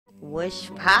What's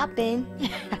poppin'?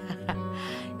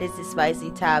 This is Spicy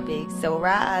Topics. So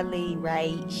Ra Ali,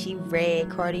 right? She read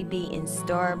Cardi B and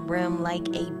Star BRIM like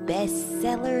a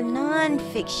bestseller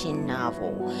nonfiction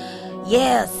novel.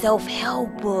 Yeah,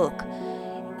 self-help book.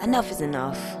 Enough is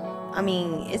enough. I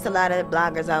mean, it's a lot of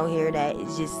bloggers out here that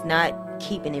is just not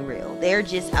keeping it real. They're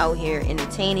just out here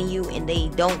entertaining you, and they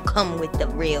don't come with the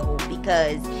real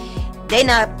because they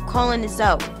not calling this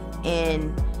out.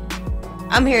 And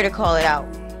I'm here to call it out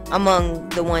among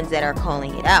the ones that are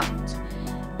calling it out.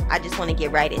 I just want to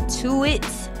get right into it.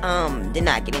 Did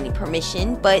not get any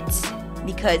permission, but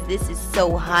because this is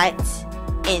so hot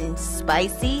and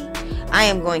spicy, I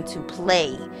am going to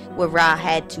play what Ra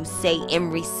had to say in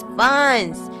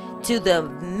response to the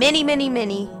many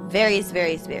various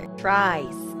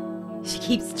tries. She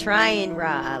keeps trying,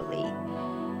 Ra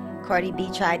Ali. Cardi B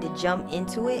tried to jump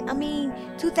into it. I mean,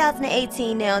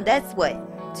 2018 now, that's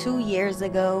what, 2 years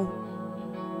ago?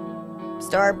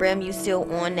 Star BRIM, you still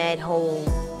on that whole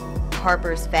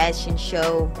Harper's fashion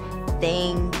show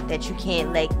thing that you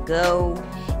can't let go.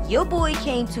 Your boy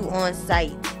came to on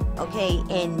site, okay,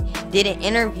 and did an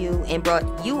interview and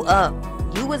brought you up.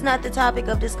 You was not the topic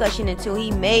of discussion until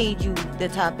he made you the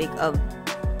topic of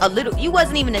you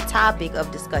wasn't even a topic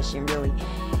of discussion, really.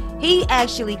 He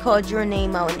actually called your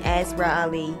name out and asked Ra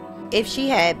Ali if she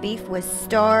had beef with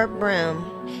Star BRIM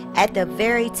at the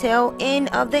very tail end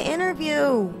of the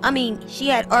interview. I mean, she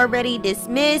had already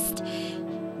dismissed,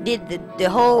 did the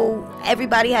whole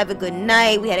everybody have a good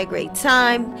night, we had a great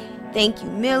time, thank you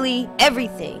Millie,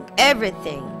 everything.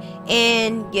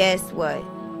 And guess what?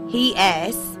 He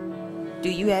asked, do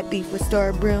you have beef with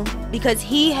Star BRIM? Because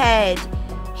he had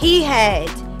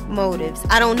motives.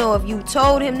 I don't know if you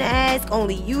told him to ask,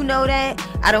 only you know that.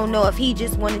 I don't know if he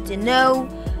just wanted to know,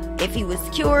 if he was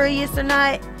curious or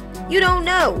not. You don't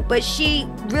know, but she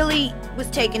really was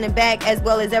taken aback, as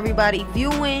well as everybody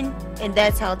viewing, and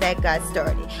that's how that got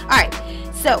started. Alright,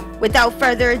 so without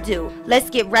further ado, let's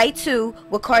get right to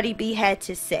what Cardi B had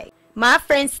to say. My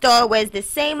friend Star wears the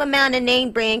same amount of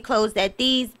name brand clothes that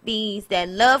these bees that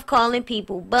love calling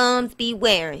people bums be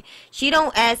wearing. She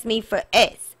don't ask me for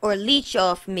S or leech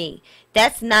off me.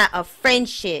 That's not a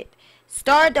friendship.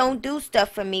 Star don't do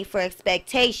stuff for me for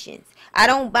expectations. I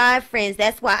don't buy friends,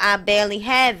 that's why I barely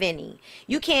have any.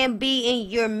 You can't be in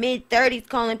your mid-30s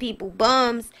calling people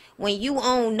bums when you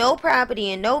own no property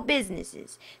and no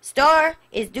businesses. Star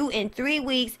is due in 3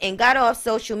 weeks and got off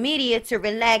social media to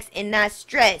relax and not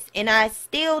stress. And I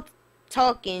still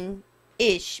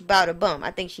talking-ish about a bum.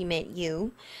 I think she meant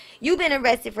you. You've been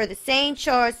arrested for the same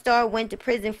charge Star went to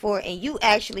prison for, and you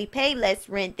actually pay less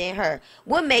rent than her.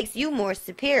 What makes you more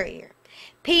superior?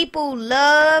 People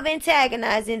love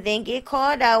antagonizing, then get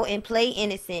called out and play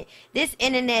innocent. This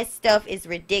internet stuff is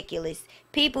ridiculous.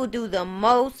 People do the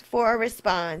most for a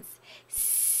response.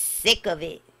 Sick of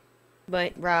it.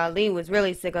 But Ra Ali was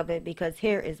really sick of it, because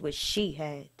here is what she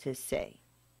had to say.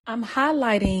 I'm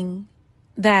highlighting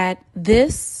that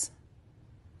this,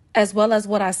 as well as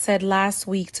what I said last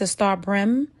week to Star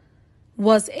BRIM,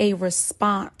 was a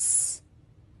response.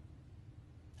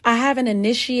 I haven't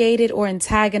initiated or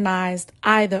antagonized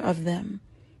either of them.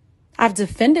 I've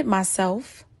defended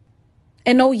myself.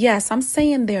 And oh yes, I'm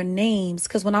saying their names,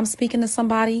 because when I'm speaking to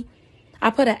somebody,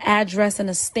 I put an address and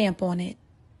a stamp on it.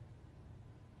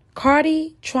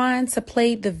 Cardi trying to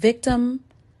play the victim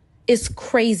is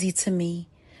crazy to me,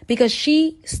 because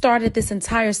she started this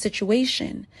entire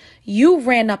situation. You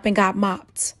ran up and got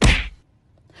mopped.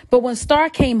 But when Star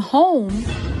came home,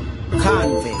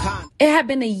 it had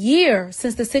been a year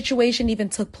since the situation even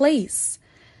took place.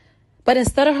 But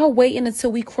instead of her waiting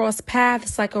until we cross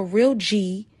paths like a real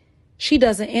G, she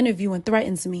does an interview and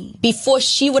threatens me. Before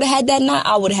she would have had that knot,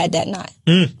 I would have had that knot.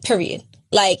 Period.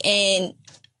 Like, and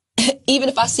even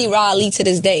if I see Ra Ali to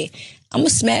this day, I'm going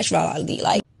to smash Ra Ali.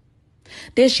 Like,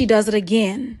 then she does it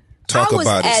again. I was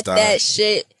at that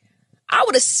shit. I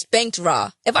would have spanked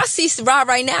Ra. If I see Ra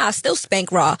right now, I still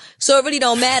spank Ra. So it really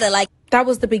don't matter. Like, that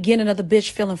was the beginning of the bitch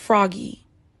feeling froggy,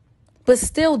 but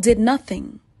still did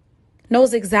nothing.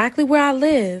 Knows exactly where I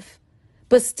live,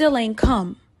 but still ain't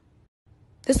come.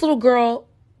 This little girl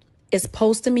is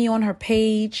posting me on her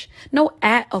page. No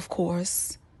at, of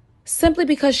course. Simply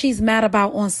because she's mad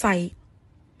about on site.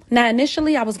 Now,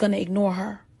 initially, I was going to ignore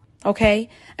her, okay?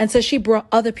 Until she brought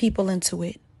other people into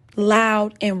it.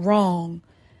 Loud and wrong.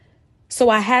 So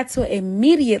I had to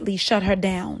immediately shut her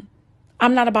down.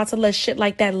 I'm not about to let shit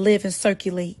like that live and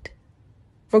circulate.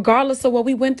 Regardless of what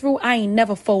we went through, I ain't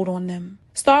never fold on them.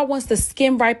 Star wants to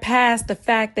skim right past the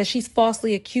fact that she's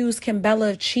falsely accused Kimbella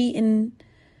of cheating.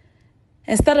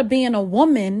 Instead of being a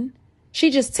woman, she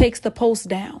just takes the post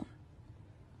down.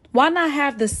 Why not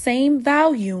have the same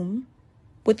volume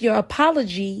with your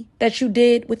apology that you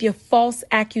did with your false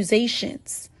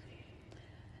accusations?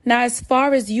 Now, as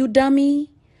far as you, dummy,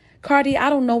 Cardi, I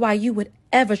don't know why you would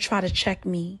ever try to check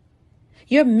me.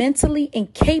 You're mentally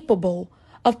incapable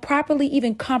of properly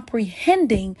even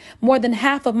comprehending more than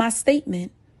half of my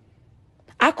statement.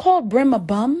 I called Brim a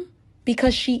bum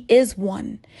because she is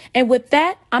one. And with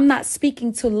that, I'm not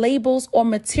speaking to labels or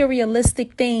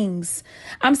materialistic things.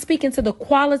 I'm speaking to the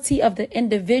quality of the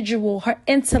individual, her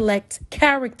intellect,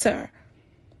 character.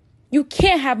 You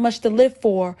can't have much to live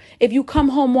for if you come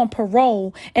home on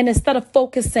parole and instead of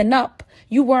focusing up,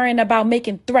 you worrying about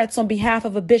making threats on behalf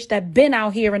of a bitch that been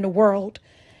out here in the world,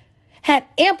 had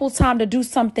ample time to do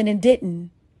something and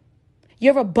didn't.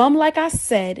 You're a bum, like I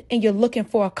said, and you're looking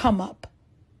for a come up.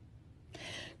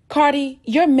 Cardi,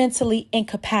 you're mentally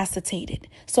incapacitated.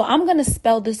 So I'm going to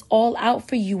spell this all out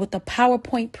for you with a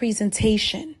PowerPoint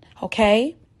presentation,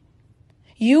 okay?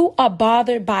 You are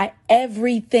bothered by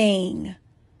everything.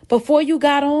 Before you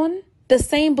got on, the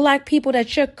same black people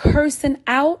that you're cursing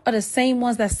out are the same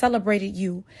ones that celebrated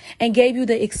you and gave you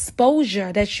the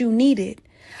exposure that you needed.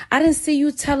 I didn't see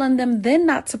you telling them then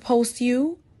not to post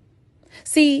you.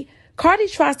 See, Cardi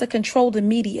tries to control the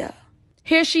media.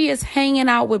 Here she is hanging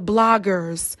out with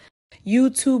bloggers,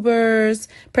 YouTubers,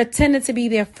 pretending to be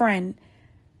their friend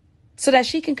so that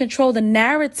she can control the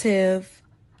narrative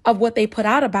of what they put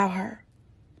out about her.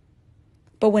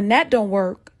 But when that don't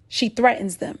work, she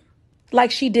threatens them,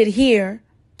 like she did here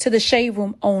to the shade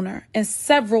room owner and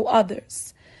several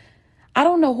others. I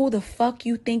don't know who the fuck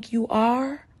you think you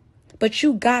are, but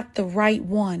you got the right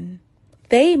one.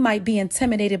 They might be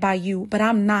intimidated by you, but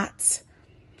I'm not.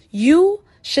 You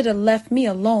should have left me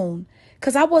alone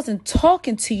because I wasn't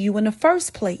talking to you in the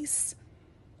first place.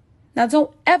 Now,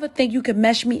 don't ever think you could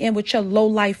mesh me in with your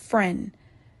low-life friend.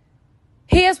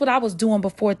 Here's what I was doing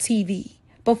before TV,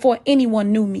 before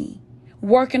anyone knew me.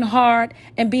 Working hard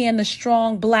and being the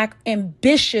strong, black,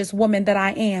 ambitious woman that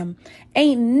I am.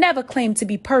 Ain't never claimed to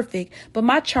be perfect, but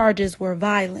my charges were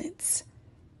violence.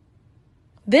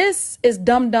 This is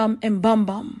Dum Dum and Bum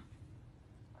Bum.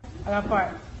 I got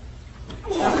part.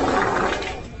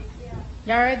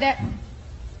 Y'all heard that?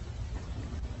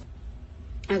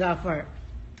 I got fart.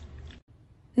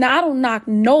 Now, I don't knock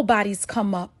nobody's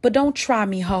come up, but don't try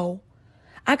me, ho.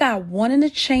 I got 1 in the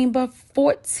chamber,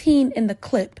 14 in the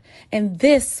clip, and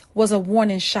this was a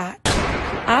warning shot.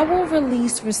 I will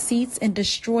release receipts and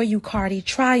destroy you, Cardi.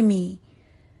 Try me.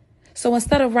 So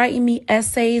instead of writing me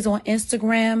essays on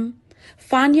Instagram,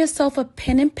 find yourself a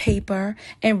pen and paper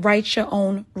and write your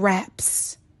own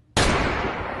raps.